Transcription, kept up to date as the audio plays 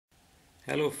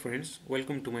Hello friends,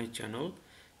 welcome to my channel.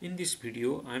 In this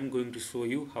video I am going to show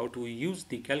you how to use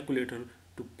the calculator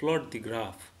to plot the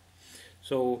graph.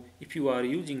 So if you are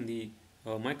using the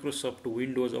Microsoft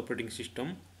Windows operating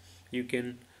system, you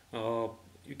can uh,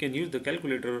 you can use the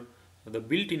calculator, the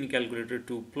built-in calculator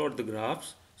to plot the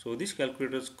graphs. So this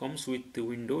calculator comes with the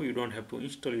window, you don't have to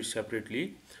install it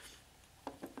separately.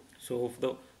 So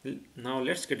now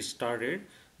let's get started.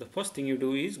 The first thing you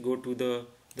do is go to the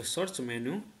search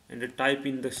menu and type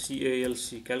in the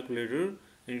CALC calculator,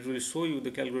 and it will show you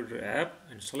the calculator app,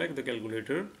 and select the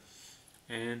calculator.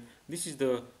 And this is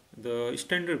the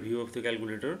standard view of the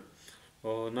calculator.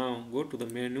 Now go to the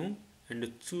menu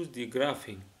and choose the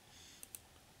graphing.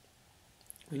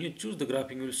 When you choose the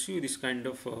graphing, you will see this kind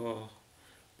of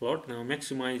plot. Now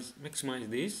maximize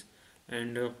this,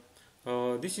 and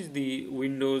this is the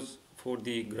windows for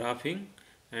the graphing,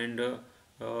 and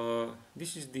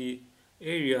this is the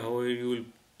area where you will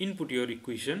input your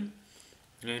equation.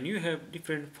 And you have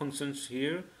different functions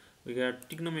here. We got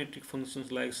trigonometric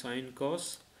functions like sine,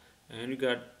 cos, and we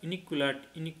got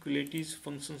inequalities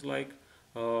functions like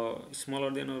smaller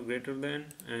than or greater than,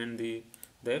 and the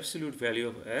absolute value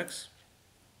of x.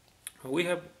 We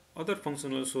have other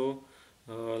functions also,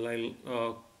 like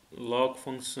log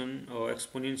function or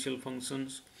exponential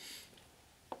functions.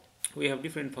 We have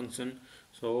different functions.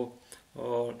 So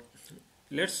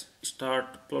let's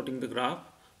start plotting the graph.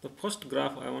 The first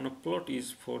graph I want to plot is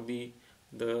for the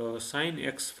sine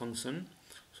x function.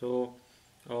 So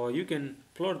you can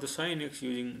plot the sine x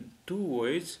using two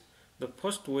ways. The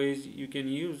first way is you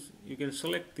can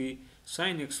select the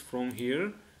sine x from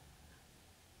here,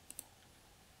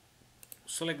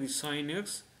 select the sine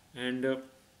x, and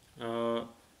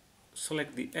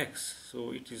select the x.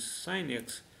 So it is sine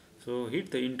x. So hit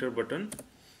the enter button.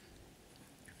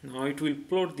 Now it will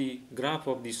plot the graph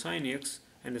of the sine x,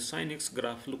 and the sine x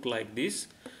graph look like this.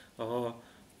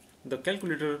 The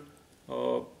calculator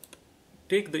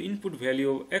take the input value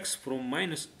of x from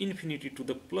minus infinity to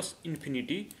the plus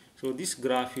infinity. So this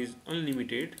graph is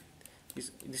unlimited.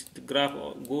 This graph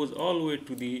goes all the way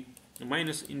to the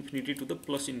minus infinity to the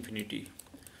plus infinity.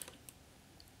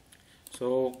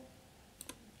 So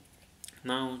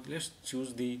now let's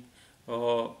choose the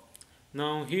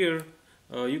now here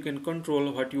you can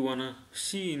control what you wanna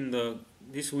see in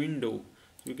this window.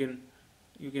 You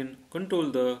can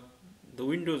control the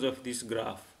windows of this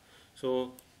graph.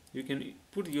 So you can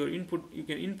put your input. You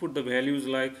can input the values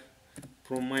like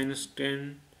from minus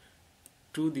 10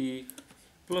 to the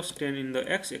plus 10 in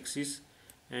the x-axis,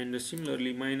 and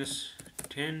similarly minus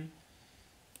 10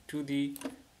 to the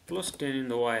plus 10 in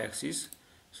the y-axis.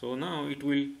 So now it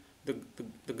will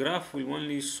the graph will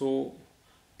only show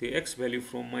the x value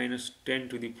from minus 10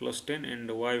 to the plus 10, and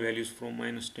the y values from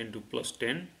minus 10 to plus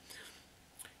 10.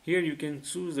 Here you can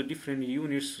choose the different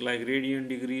units like radian,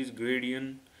 degrees,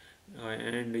 gradient,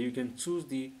 and you can choose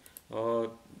the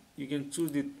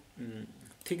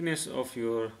thickness of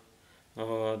your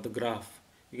the graph.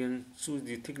 You can choose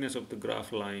the thickness of the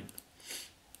graph line.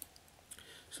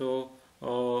 So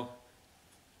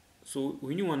so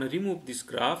when you want to remove this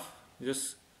graph,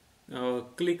 just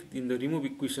click in the remove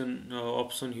equation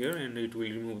option here, and it will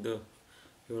remove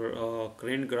your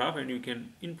current graph, and you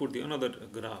can input the another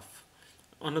graph,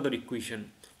 another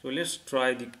equation. So let's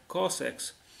try the cos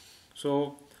x.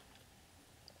 So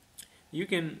you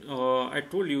can I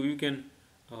told you you can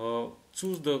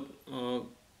choose the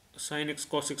sin x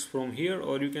cos x from here,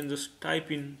 or you can just type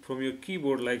in from your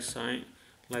keyboard like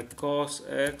cos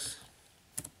x,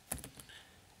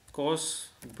 cos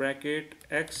bracket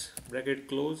x bracket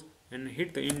close, and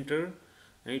hit the enter,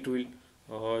 and it will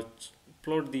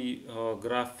plot the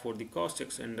graph for the cos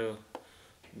x, and the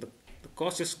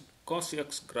cos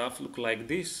x graph look like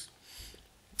this.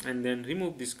 And then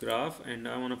remove this graph, and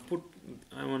I want to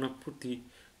put the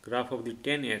graph of the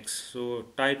 10x. So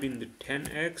type in the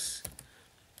 10x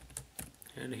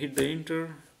and hit the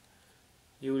enter.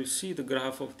 You will see the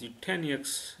graph of the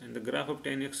 10x, and the graph of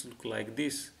 10x look like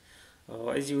this.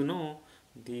 As you know,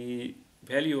 the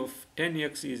value of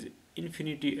 10x is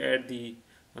infinity at the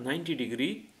 90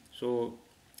 degree. So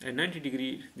at 90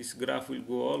 degree this graph will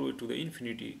go all the way to the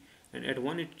infinity, and at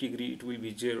 180 degree it will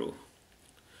be 0.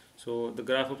 So the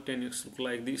graph of 10x look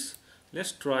like this.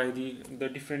 Let's try the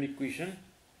different equation.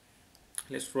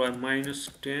 Let's try minus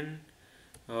 10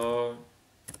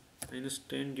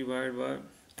 divided by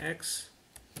x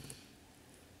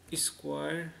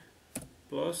square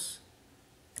plus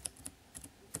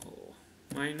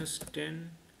minus 10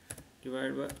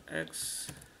 divided by x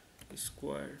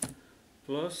square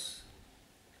plus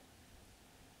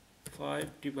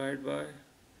 5 divided by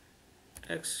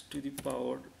x to the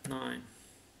power 9.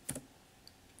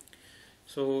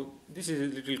 So this is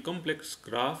a little complex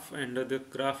graph, and the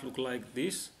graph look like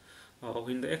this.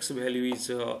 When the x value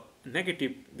is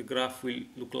negative, the graph will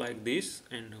look like this,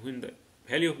 and when the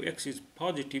value of x is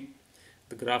positive,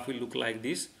 the graph will look like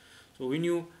this. So when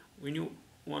you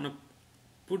want to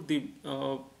put the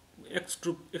x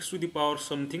to the power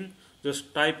something,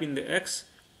 just type in the x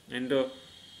and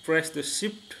press the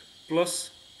shift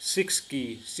plus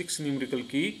 6 numerical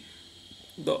key,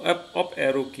 the up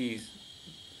arrow keys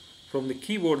from the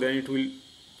keyboard, then it will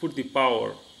put the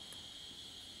power.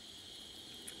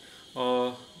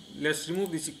 Let's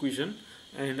remove this equation,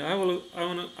 and I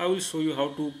will show you how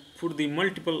to put the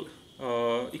multiple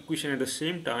equation at the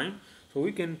same time, so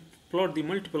we can plot the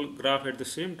multiple graph at the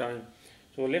same time.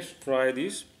 So let's try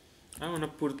this. I want to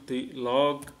put the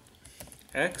log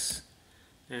x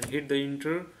and hit the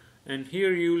enter, and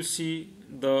here you will see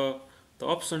the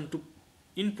option to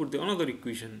input the another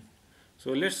equation.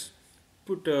 So let's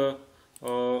put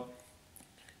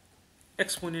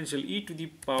exponential e to the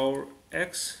power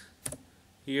x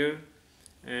here,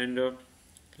 and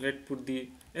let's put the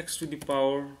x to the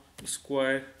power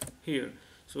square here.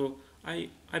 So I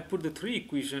put the three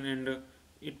equation, and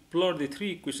it plot the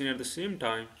three equation at the same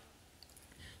time.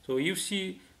 So you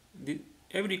see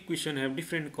every equation have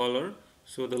different color.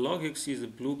 So the log x is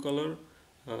blue color,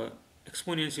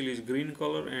 exponential is green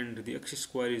color, and the x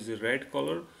square is red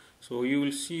color. So you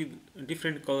will see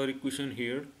different color equation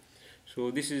here.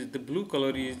 So this is the blue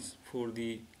color is for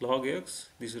the log x,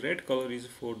 this red color is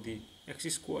for the x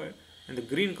square, and the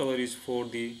green color is for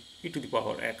the e to the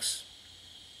power x.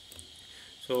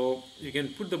 So you can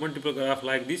put the multiple graph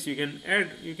like this. You can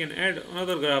add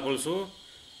another graph also.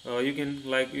 You can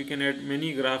add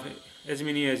many graph, as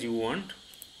many as you want.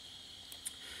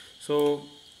 So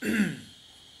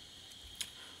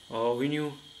when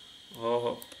you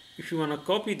if you want to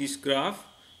copy this graph,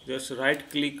 just right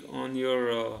click on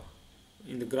your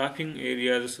in the graphing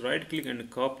area, just right click and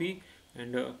copy,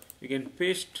 and you can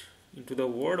paste into the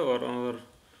Word or another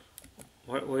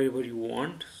wherever you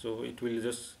want. So it will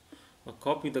just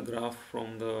copy the graph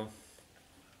from the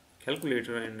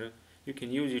calculator, and you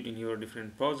can use it in your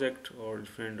different project or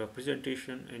different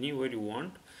presentation anywhere you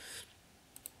want.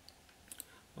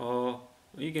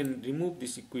 You can remove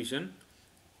this equation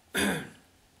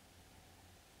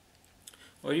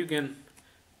or you can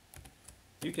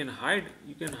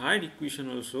hide equation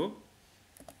also.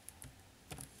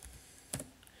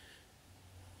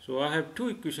 So I have two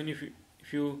equation. If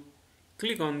you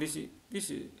click on this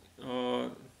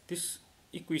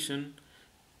equation,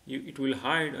 it will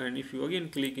hide, and if you again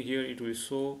click here, it will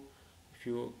show. If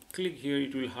you click here,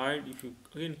 it will hide. If you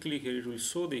again click here, it will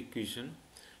show the equation.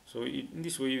 So in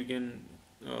this way you can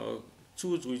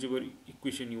choose whichever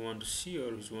equation you want to see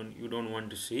or which one you don't want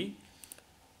to see.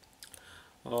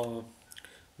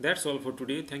 That's all for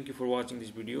today. Thank you for watching this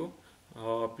video.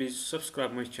 Please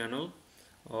subscribe my channel.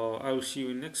 I will see you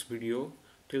in next video.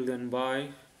 Till then, bye.